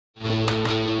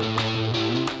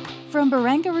From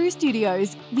Barangaroo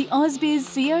Studios, the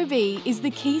ausbiz COB is the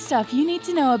key stuff you need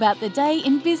to know about the day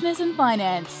in business and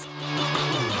finance.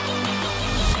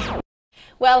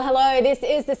 Well, hello, this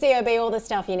is the COB, all the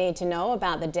stuff you need to know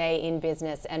about the day in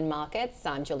business and markets.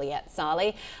 I'm Juliette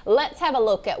Sarli. Let's have a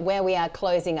look at where we are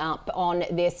closing up on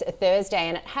this Thursday,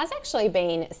 and it has actually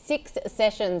been 6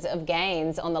 sessions of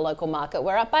gains on the local market.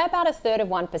 We're up by about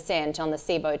 1/3% on the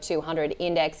CBO 200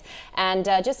 index, and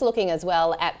just looking as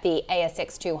well at the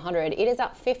ASX 200, it is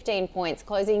up 15 points,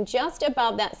 closing just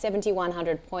above that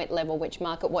 7,100 point level, which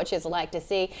market watchers like to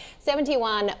see,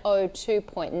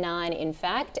 7102.9 in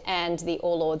fact, and the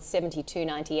All Ords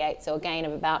 72.98, so a gain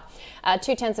of about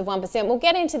 0.2%. We'll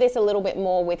get into this a little bit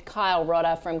more with Kyle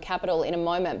Rodder from Capital in a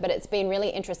moment, but it's been really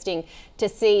interesting to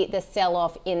see the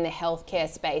sell-off in the healthcare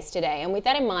space today. And with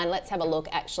that in mind, let's have a look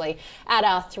actually at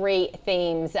our 3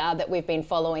 themes that we've been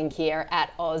following here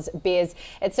at ausbiz.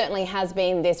 It certainly has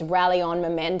been this rally on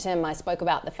momentum. I spoke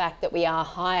about the fact that we are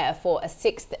higher for a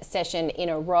 6th session in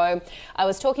a row. I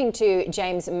was talking to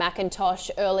James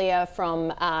McIntosh earlier from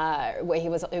where he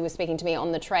was speaking to me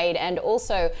on the trade, and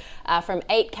also from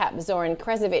 8Cap Zoran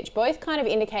Kresovic, both kind of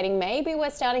indicating maybe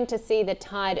we're starting to see the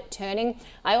tide turning.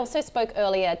 I also spoke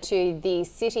earlier to the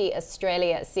City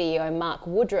Australia CEO Mark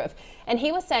Woodruff, and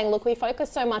he was saying, look, we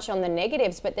focus so much on the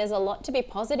negatives, but there's a lot to be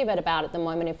positive about at the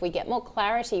moment. If we get more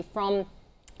clarity from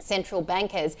central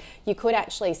bankers, you could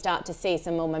actually start to see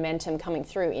some more momentum coming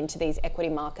through into these equity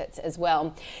markets as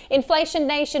well. Inflation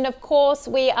Nation, of course,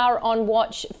 we are on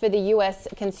watch for the US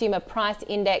Consumer Price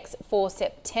Index for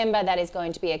September. That is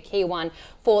going to be a key one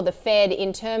for the Fed.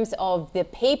 In terms of the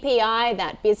PPI,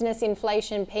 that business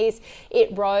inflation piece,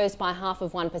 it rose by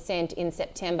 0.5% in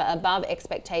September, above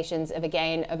expectations of a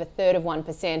gain of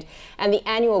 1/3%. And the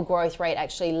annual growth rate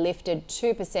actually lifted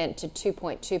 2% to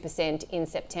 2.2% in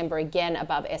September, again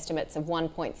above estimates of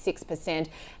 1.6%,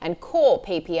 and core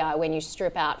PPI, when you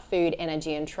strip out food,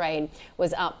 energy and trade,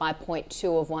 was up by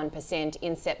 0.2%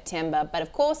 in September. But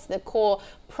of course, the core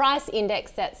price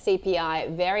index, that CPI,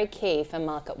 very key for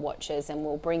market watchers, and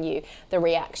we'll bring you the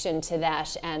reaction to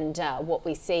that and what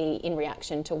we see in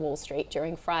reaction to Wall Street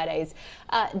during Friday's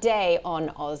day on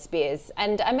ausbiz.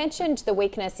 And I mentioned the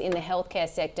weakness in the healthcare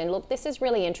sector, and look, this is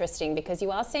really interesting because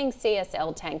you are seeing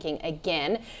CSL tanking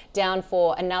again, down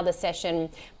for another session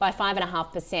by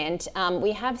 5.5%.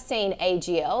 We have seen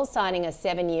AGL signing a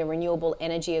 7-year renewable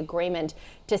energy agreement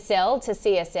to sell to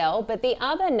CSL, but the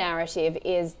other narrative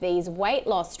is these weight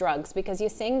loss drugs, because you're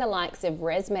seeing the likes of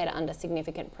ResMed under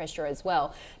significant pressure as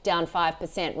well, down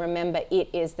 5%. Remember, it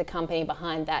is the company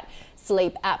behind that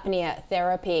sleep apnea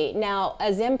therapy. Now,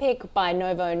 Ozempic by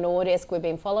Novo Nordisk, we've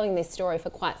been following this story for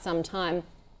quite some time.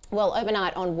 Well,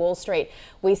 overnight on Wall Street,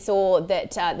 we saw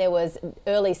that there was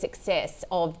early success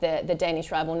of the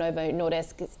Danish rival Novo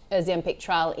Nordisk's Ozempic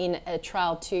trial in a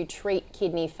trial to treat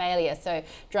kidney failure. So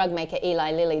drug maker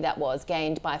Eli Lilly, that was,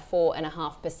 gained by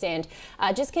 4.5%.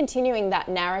 Just continuing that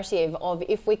narrative of,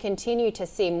 if we continue to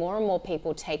see more and more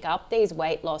people take up these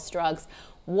weight loss drugs,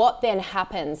 what then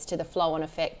happens to the flow-on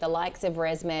effect? The likes of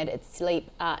ResMed, its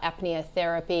sleep apnea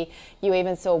therapy. You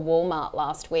even saw Walmart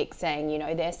last week saying, you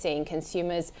know, they're seeing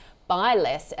consumers buy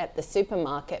less at the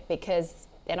supermarket because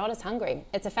they're not as hungry.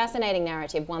 It's a fascinating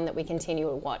narrative, one that we continue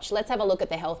to watch. Let's have a look at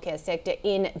the healthcare sector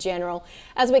in general.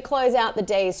 As we close out the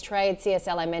day's trade,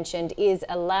 CSL, I mentioned, is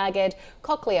a laggard.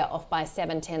 Cochlear off by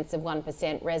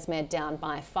 0.7%, ResMed down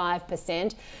by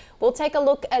 5%. We'll take a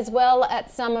look as well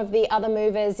at some of the other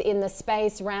movers in the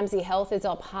space. Ramsay Health is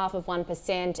up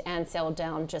 0.5%, and Cell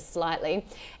down just slightly.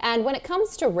 And when it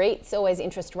comes to REITs, always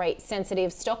interest rate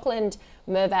sensitive, Stockland,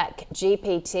 Mirvac,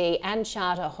 GPT and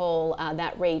Charter Hall,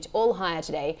 that REIT, all higher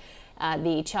today.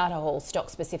 The Charter Hall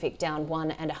stock specific down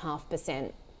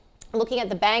 1.5%. Looking at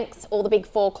the banks, all the big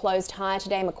 4 closed higher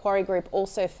today. Macquarie Group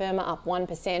also firmer, up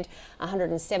 1%,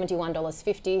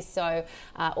 $171.50. So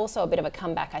also a bit of a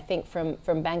comeback, I think,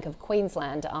 from Bank of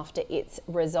Queensland after its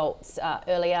results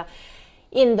earlier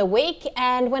in the week.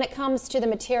 And when it comes to the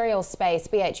materials space,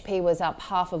 BHP was up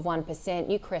 0.5%.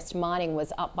 Newcrest Mining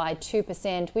was up by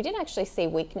 2%. We did actually see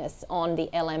weakness on the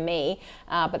LME,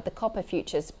 but the copper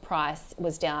futures price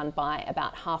was down by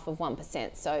about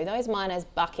 0.5%. So those miners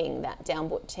bucking that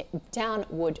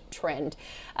downward trend.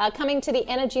 Coming to the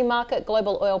energy market,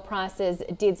 global oil prices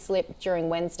did slip during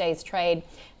Wednesday's trade.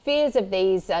 Fears of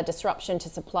these disruption to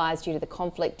supplies due to the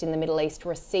conflict in the Middle East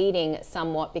receding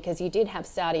somewhat, because you did have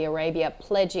Saudi Arabia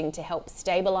pledging to help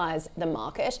stabilise the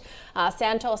market.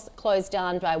 Santos closed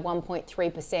down by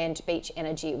 1.3%. Beach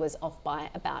Energy was off by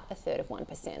about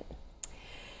 1/3%.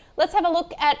 Let's have a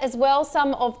look at as well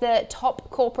some of the top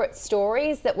corporate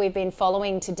stories that we've been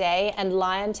following today. And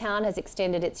Liontown has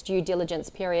extended its due diligence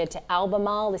period to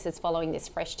Albemarle. This is following this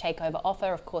fresh takeover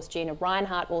offer. Of course, Gina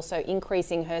Rinehart also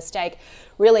increasing her stake,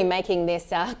 really making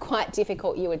this quite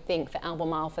difficult, you would think, for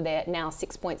Albemarle for their now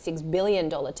 $6.6 billion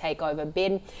takeover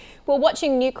bid. We're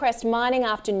watching Newcrest Mining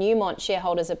after Newmont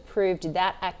shareholders approved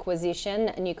that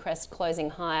acquisition. Newcrest closing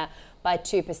higher by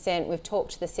 2%. We've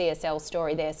talked the CSL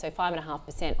story there, so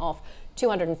 5.5% off,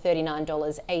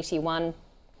 $239.81.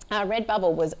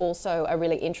 Redbubble was also a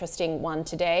really interesting one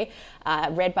today.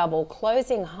 Redbubble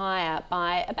closing higher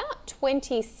by about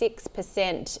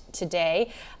 26%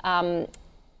 today.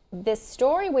 The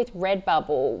story with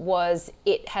Redbubble was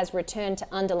it has returned to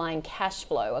underlying cash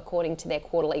flow according to their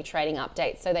quarterly trading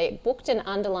update. So they booked an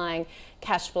underlying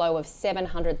cash flow of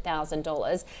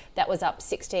 $700,000. That was up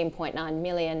 $16.9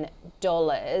 million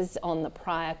on the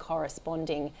prior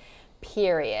corresponding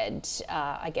period.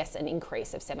 I guess an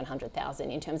increase of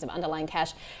 $700,000 in terms of underlying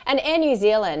cash. And Air New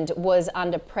Zealand was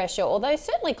under pressure, although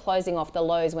certainly closing off the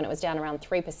lows when it was down around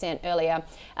 3% earlier.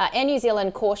 Air New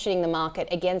Zealand cautioning the market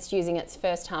against using its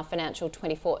first half financial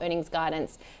 24 earnings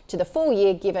guidance to the full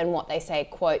year, given what they say,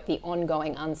 quote, the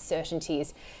ongoing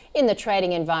uncertainties in the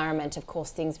trading environment. Of course,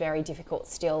 things very difficult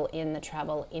still in the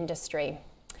travel industry.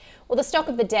 Well, the stock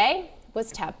of the day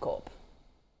was Tabcorp.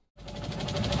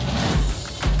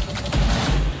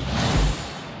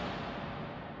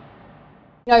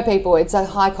 No, people, it's a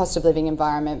high cost of living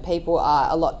environment. People are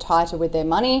a lot tighter with their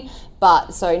money,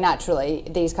 but so naturally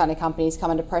these kind of companies come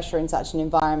under pressure in such an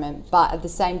environment. But at the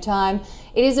same time,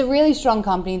 it is a really strong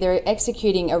company. They're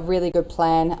executing a really good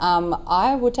plan.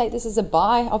 I would take this as a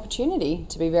buy opportunity,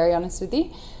 to be very honest with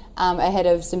you, ahead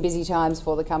of some busy times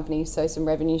for the company. So some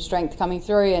revenue strength coming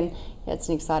through, and yeah, it's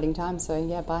an exciting time. So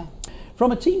yeah, buy.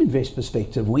 From a Team Invest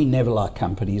perspective, we never like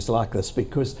companies like this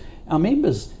because our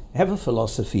members have a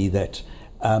philosophy that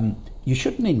you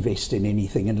shouldn't invest in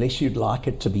anything unless you'd like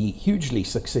it to be hugely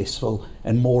successful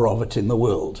and more of it in the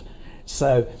world.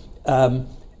 So, and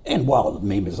while the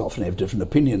members often have different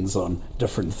opinions on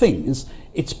different things,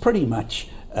 it's pretty much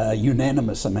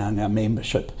unanimous among our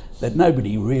membership that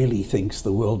nobody really thinks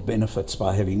the world benefits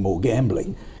by having more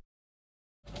gambling.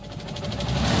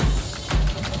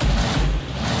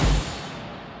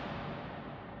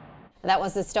 That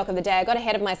was the stock of the day. I got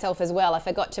ahead of myself as well. I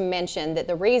forgot to mention that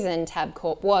the reason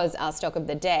Tabcorp was our stock of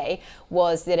the day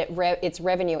was that its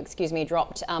revenue,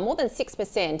 dropped more than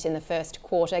 6% in the first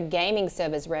quarter. Gaming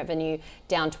servers revenue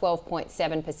down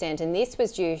 12.7%, and this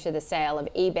was due to the sale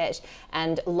of eBet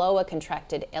and lower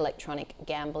contracted electronic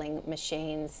gambling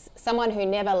machines. Someone who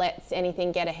never lets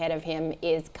anything get ahead of him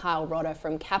is Kyle Rodder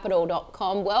from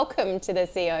Capital.com. Welcome to the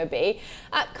COB.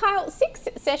 Kyle, 6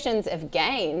 sessions of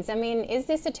gains. I mean, is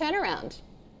this a turnaround?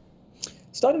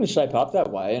 Starting to shape up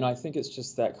that way, and I think it's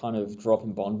just that kind of drop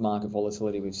in bond market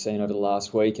volatility we've seen over the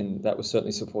last week, and that was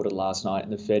certainly supported last night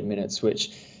in the Fed minutes,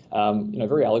 which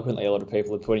very eloquently a lot of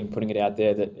people are putting it out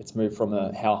there that it's moved from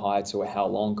a how high to a how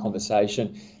long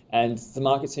conversation, and the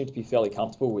market seemed to be fairly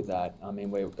comfortable with that. I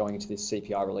mean, we're going into this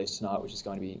CPI release tonight, which is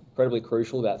going to be incredibly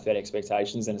crucial about Fed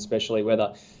expectations, and especially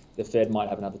whether the Fed might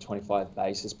have another 25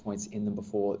 basis points in them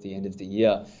before the end of the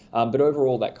year. But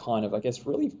overall, that kind of, I guess,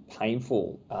 really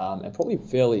painful and probably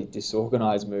fairly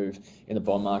disorganized move in the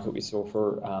bond market we saw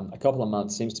for a couple of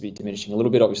months seems to be diminishing a little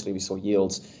bit. Obviously, we saw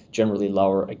yields generally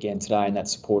lower again today, and that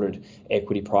supported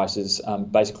equity prices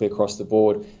basically across the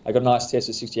board. I got a nice test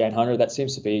of 6,800. That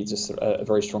seems to be just a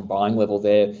very strong buying level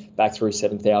there, back through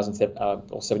 7,000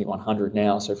 or 7,100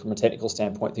 now. So from a technical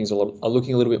standpoint, things are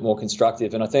looking a little bit more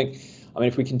constructive. And I think,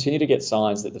 if we continue to get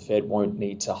signs that the Fed won't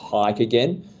need to hike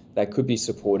again, that could be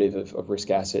supportive of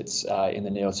risk assets in the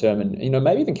near term, and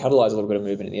maybe even catalyse a little bit of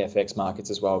movement in the FX markets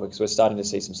as well, because we're starting to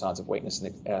see some signs of weakness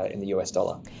in the US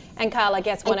dollar. And Carl, I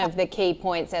guess one of the key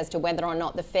points as to whether or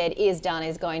not the Fed is done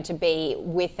is going to be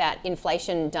with that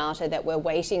inflation data that we're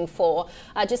waiting for.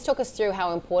 Just talk us through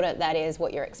how important that is,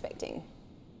 what you're expecting.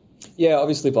 Yeah,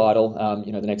 obviously vital.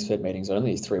 The next Fed meeting is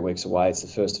only 3 weeks away. It's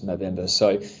the 1st of November.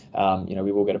 So,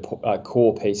 we will get a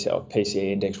core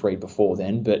PCE index read before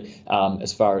then. But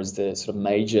as far as the sort of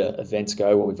major events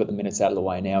go, well, we've got the minutes out of the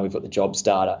way now. We've got the jobs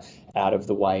data out of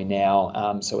the way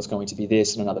now. So it's going to be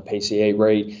this and another PCE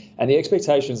read. And the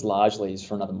expectations largely is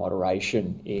for another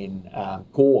moderation in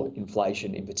core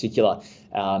inflation in particular.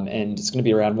 And it's going to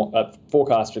be around,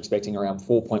 forecasts are expecting around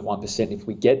 4.1%. If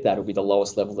we get that, it'll be the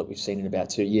lowest level that we've seen in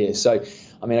about 2 years. So,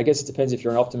 I guess it depends if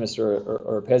you're an optimist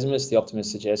or a pessimist. The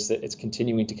optimist suggests that it's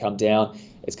continuing to come down.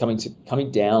 It's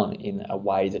coming down in a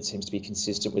way that seems to be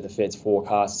consistent with the Fed's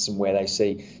forecasts and where they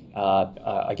see,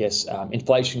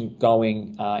 inflation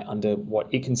going under under what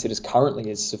it considers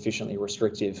currently as sufficiently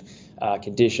restrictive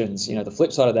conditions. The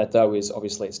flip side of that, though, is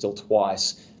obviously it's still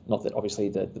twice. Not that obviously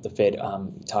the Fed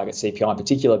targets CPI in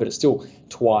particular, but it's still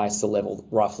twice the level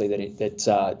roughly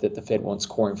that the Fed wants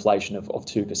core inflation of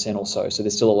 2% or so. So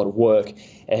there's still a lot of work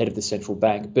ahead of the central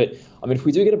bank. But I mean, if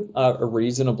we do get a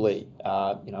reasonably,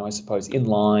 I suppose, in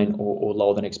line or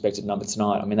lower than expected number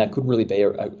tonight, I mean, that could really be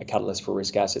a catalyst for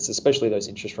risk assets, especially those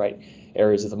interest rate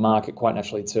areas of the market, quite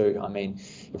naturally too. I mean,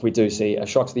 if we do see a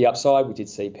shock to the upside, we did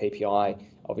see PPI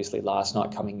obviously last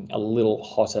night coming a little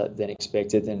hotter than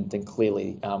expected, then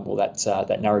clearly,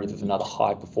 that narrative of another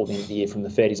hike before the end of the year from the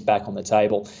Fed is back on the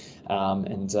table.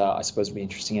 I suppose it'll be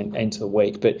interesting into the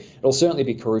week, but it'll certainly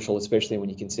be crucial, especially when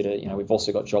you consider, we've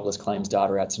also got jobless claims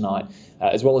data out tonight,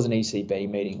 as well as an ECB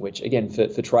meeting, which again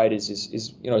for traders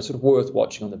is sort of worth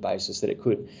watching on the basis that it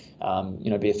could,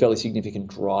 be a fairly significant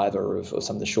driver of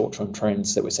some of the short-term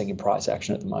trends that we're seeing in price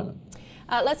action at the moment.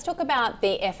 Let's talk about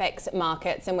the FX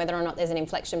markets and whether or not there's an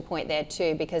inflection point there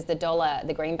too, because the dollar,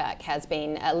 the greenback, has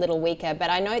been a little weaker. But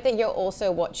I note that you're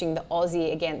also watching the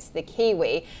Aussie against the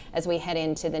Kiwi as we head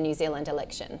into the New Zealand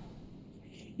election.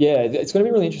 Yeah, it's going to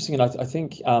be really interesting, and I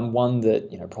think one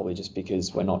that probably just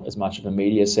because we're not as much of a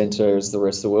media centre as the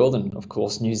rest of the world, and of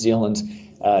course New Zealand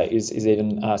is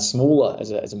even smaller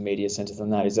as a media centre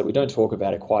than that, is that we don't talk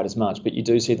about it quite as much. But you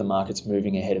do see the markets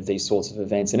moving ahead of these sorts of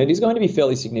events, and it is going to be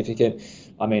fairly significant.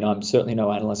 I mean, I'm certainly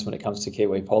no analyst when it comes to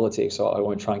Kiwi politics, so I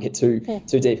won't try and get too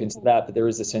deep into that. But there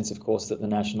is a sense, of course, that the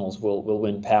Nationals will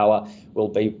win power, will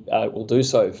do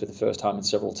so for the first time in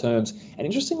several terms. And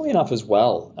interestingly enough, as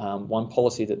well, one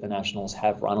policy that the Nationals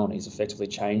have run on is effectively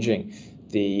changing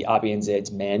the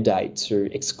RBNZ's mandate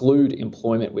to exclude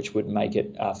employment, which would make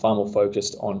it far more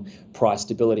focused on price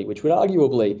stability, which would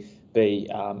arguably be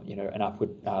an upward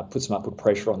put some upward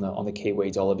pressure on the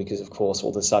Kiwi dollar, because of course all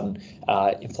of a sudden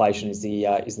inflation is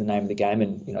the name of the game,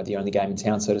 and the only game in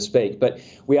town, so to speak. But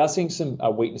we are seeing some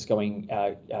weakness going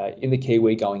in the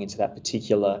Kiwi going into that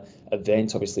particular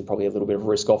event. Obviously, probably a little bit of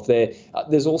risk off there.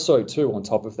 There's also too, on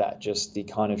top of that, just the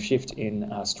kind of shift in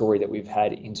story that we've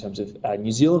had in terms of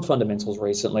New Zealand fundamentals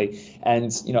recently, and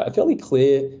a fairly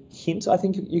clear hint, I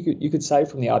think you could say,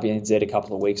 from the RBNZ a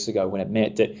couple of weeks ago when it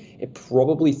met that it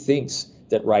probably thinks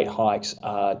that rate hikes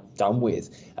are done with.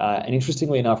 And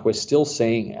interestingly enough, we're still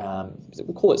seeing,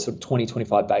 we'll call it sort of 20,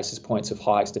 25 basis points of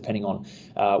hikes, depending on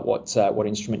what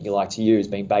instrument you like to use,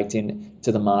 being baked in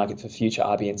to the market for future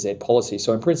RBNZ policy.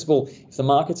 So in principle, if the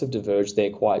markets have diverged there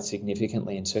quite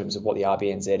significantly in terms of what the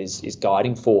RBNZ is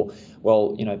guiding for,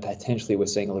 well, potentially we're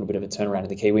seeing a little bit of a turnaround in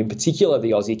the Kiwi, in particular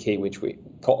the Aussie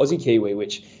Kiwi,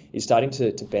 which is starting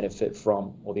to benefit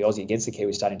from, or the Aussie against the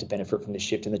Kiwi is starting to benefit from the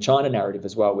shift in the China narrative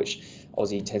as well, which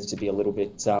Aussie tends to be a little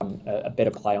bit a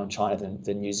better play on China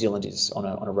than New Zealand is on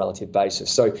a relative basis.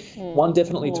 So one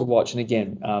definitely to watch. And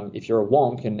again, if you're a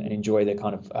wonk and enjoy the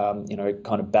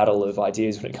kind of battle of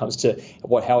ideas when it comes to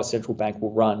how a central bank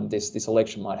will run, this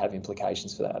election might have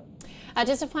implications for that.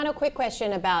 Just a final quick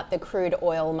question about the crude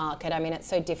oil market. I mean, it's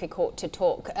so difficult to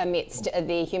talk amidst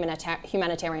the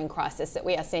humanitarian crisis that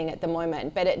we are seeing at the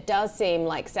moment, but it does seem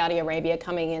like Saudi Arabia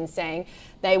coming in saying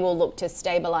they will look to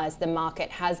stabilise the market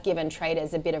has given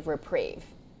traders a bit of reprieve.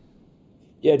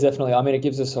 Yeah, definitely. I mean, it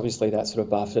gives us obviously that sort of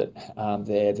buffet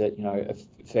there that,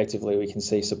 effectively we can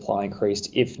see supply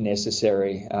increased if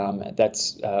necessary.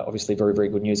 That's obviously very, very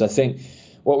good news. I think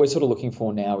what we're sort of looking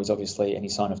for now is obviously any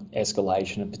sign of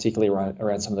escalation, and particularly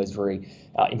around some of those very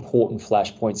important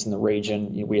flashpoints in the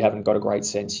region. We haven't got a great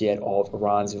sense yet of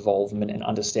Iran's involvement and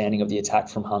understanding of the attack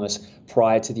from Hamas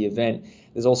prior to the event.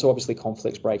 There's also obviously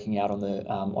conflicts breaking out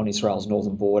on Israel's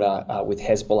northern border with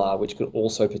Hezbollah, which could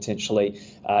also potentially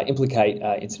implicate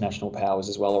international powers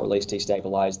as well, or at least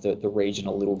destabilise the region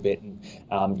a little bit,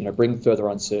 and bring further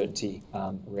uncertainty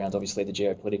around obviously the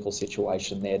geopolitical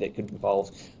situation there that could involve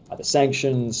either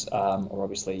sanctions or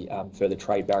obviously further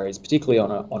trade barriers, particularly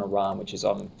on Iran, which is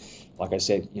like I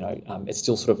said, it's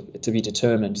still sort of to be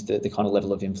determined the kind of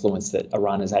level of influence that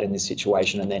Iran has had in this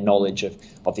situation and their knowledge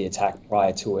of the attack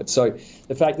prior to it. So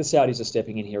the fact that Saudis are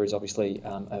stepping in here is obviously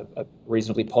a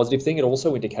reasonably positive thing. It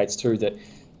also indicates too that,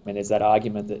 there's that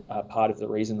argument that part of the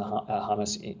reason the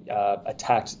Hamas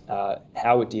attacked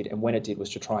how it did and when it did was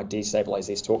to try and destabilize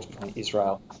these talks between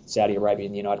Israel, Saudi Arabia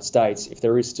and the United States. If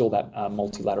there is still that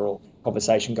multilateral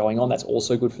conversation going on, that's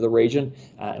also good for the region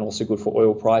and also good for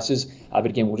oil prices. But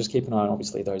again, we'll just keep an eye on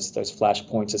obviously those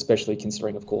flashpoints, especially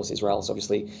considering, of course, Israel is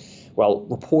obviously,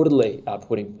 reportedly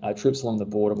putting troops along the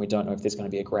border, and we don't know if there's going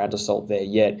to be a ground assault there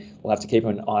yet. We'll have to keep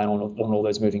an eye on all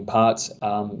those moving parts.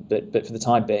 But for the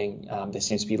time being, there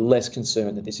seems to be less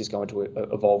concern that this is going to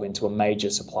evolve into a major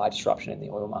supply disruption in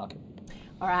the oil market.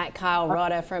 All right, Kyle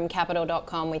Rodder from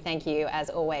capital.com, we thank you as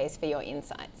always for your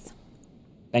insights.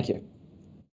 Thank you.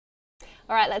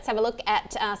 All right, let's have a look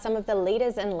at some of the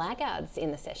leaders and laggards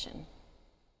in the session.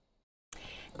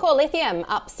 Core lithium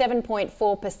up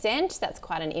 7.4%. That's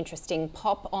quite an interesting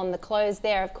pop on the close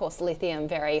there. Of course, lithium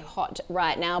very hot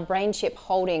right now. BrainChip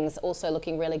Holdings also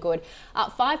looking really good,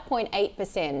 up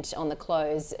 5.8% on the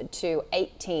close to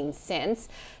 18 cents.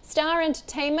 Star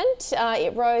Entertainment,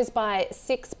 it rose by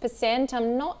 6%.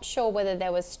 I'm not sure whether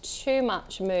there was too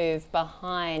much move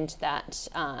behind that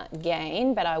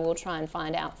gain, but I will try and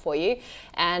find out for you.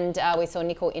 And we saw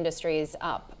Nickel Industries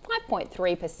up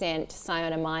 5.3%,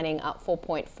 Sayona Mining up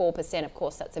 4.4%. Of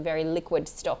course, that's a very liquid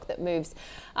stock that moves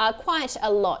quite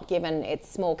a lot given its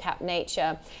small cap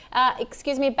nature.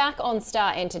 Back on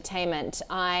Star Entertainment,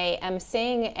 I am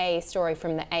seeing a story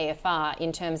from the AFR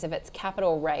in terms of its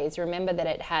capital raise. Remember that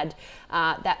it had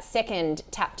that second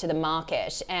tap to the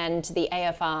market, and the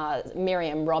AFR,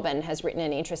 Miriam Robin, has written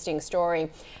an interesting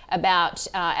story about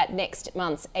at next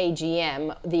month's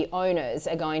AGM, the owners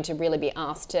are going to really be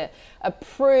asked to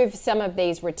approve some of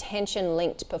these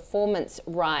retention-linked performance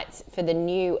rights for the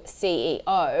new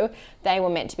CEO. They were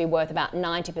meant to be worth about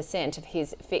 90% of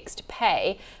his fixed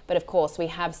pay, but of course we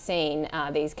have seen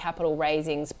these capital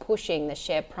raisings pushing the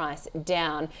share price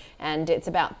down, and it's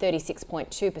about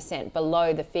 36.2%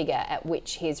 below the figure at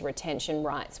which his retention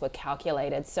rights were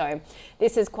calculated. So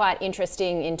this is quite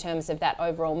interesting in terms of that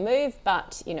overall move,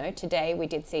 but you know, today we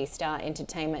did see Star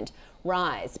Entertainment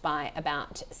rise by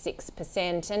about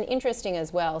 6%, and interesting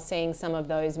as well seeing some of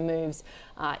those moves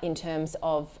in terms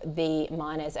of the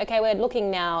miners. Okay, we're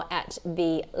looking now at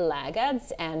the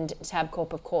laggards, and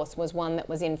Tabcorp of course was one that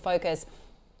was in focus.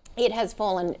 It has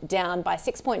fallen down by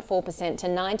 6.4% to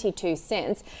 92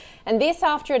 cents. And this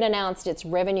after it announced its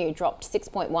revenue dropped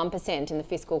 6.1% in the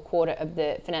fiscal quarter of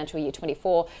the financial year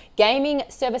 24. Gaming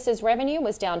services revenue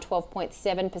was down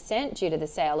 12.7% due to the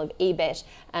sale of eBet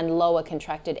and lower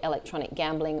contracted electronic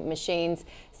gambling machines.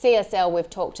 CSL we've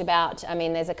talked about. I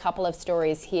mean, there's a couple of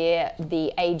stories here.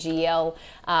 The AGL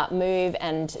move,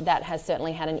 and that has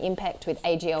certainly had an impact with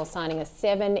AGL signing a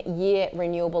 7-year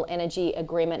renewable energy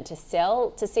agreement to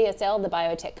sell to CSL, the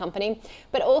biotech company,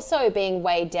 but also being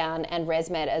weighed down, and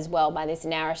ResMed as well, by this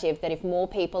narrative that if more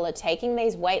people are taking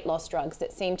these weight loss drugs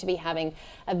that seem to be having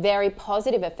a very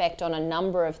positive effect on a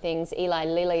number of things. Eli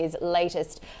Lilly's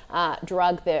latest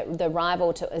drug, the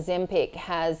rival to Ozempic,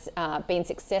 has been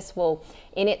successful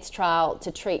in its trial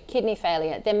to treat kidney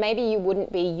failure, then maybe you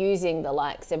wouldn't be using the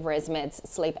likes of ResMed's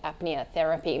sleep apnea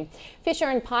therapy. Fisher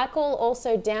 & Paykel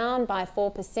also down by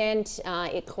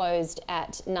 4%. It closed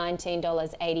at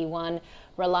 $19.81.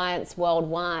 Reliance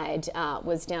Worldwide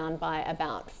was down by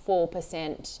about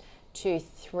 4% to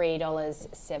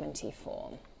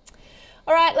 $3.74.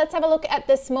 All right, let's have a look at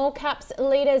the small caps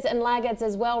leaders and laggards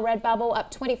as well. Redbubble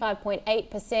up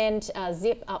 25.8%,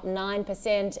 Zip up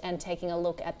 9%, and taking a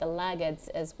look at the laggards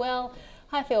as well.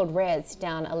 Highfield Res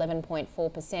down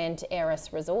 11.4%,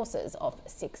 Aeris Resources off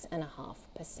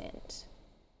 6.5%.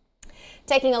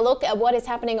 Taking a look at what is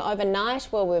happening overnight,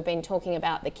 well, we've been talking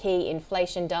about the key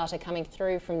inflation data coming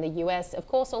through from the US. Of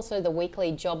course, also the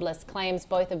weekly jobless claims.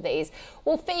 Both of these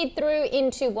will feed through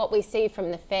into what we see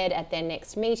from the Fed at their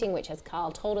next meeting, which, as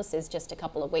Carl told us, is just a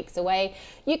couple of weeks away.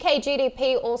 UK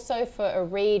GDP also for a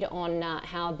read on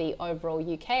how the overall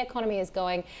UK economy is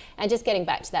going. And just getting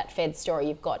back to that Fed story,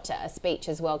 you've got a speech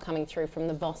as well coming through from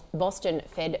the Boston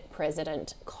Fed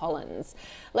President Collins.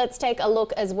 Let's take a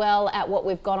look as well at what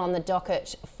we've got on the docket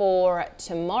for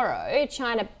tomorrow.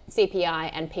 China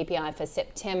CPI and PPI for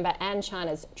September, and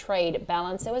China's trade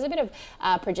balance. There was a bit of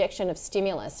projection of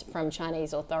stimulus from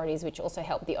Chinese authorities, which also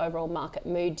helped the overall market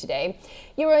mood today.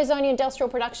 Eurozone industrial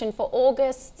production for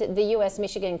August, the US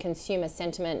Michigan consumer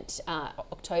sentiment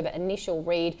October initial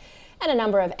read, and a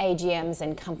number of AGMs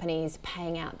and companies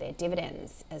paying out their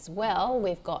dividends as well.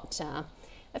 We've got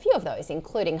a few of those,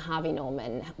 including Harvey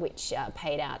Norman, which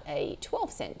paid out a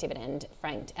 12-cent dividend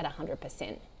franked at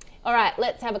 100%. All right,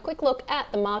 let's have a quick look at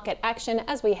the market action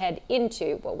as we head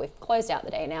into, well, we've closed out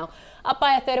the day now, up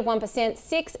by a third of 1%,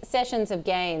 6 sessions of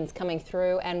gains coming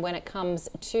through. And when it comes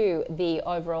to the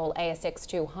overall ASX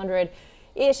 200,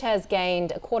 it has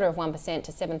gained a quarter of 1%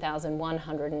 to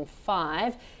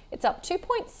 7,105. It's up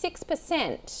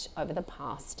 2.6% over the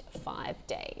past 5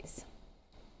 days.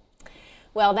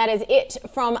 Well, that is it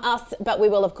from us, but we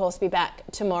will of course be back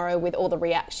tomorrow with all the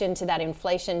reaction to that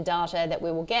inflation data that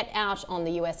we will get out on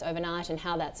the US overnight and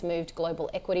how that's moved global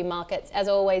equity markets. As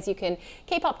always, you can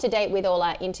keep up to date with all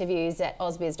our interviews at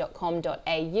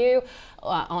ausbiz.com.au,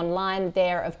 online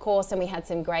there of course, and we had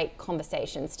some great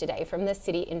conversations today from the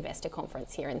City Investor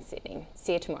Conference here in Sydney.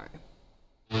 See you tomorrow.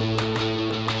 you.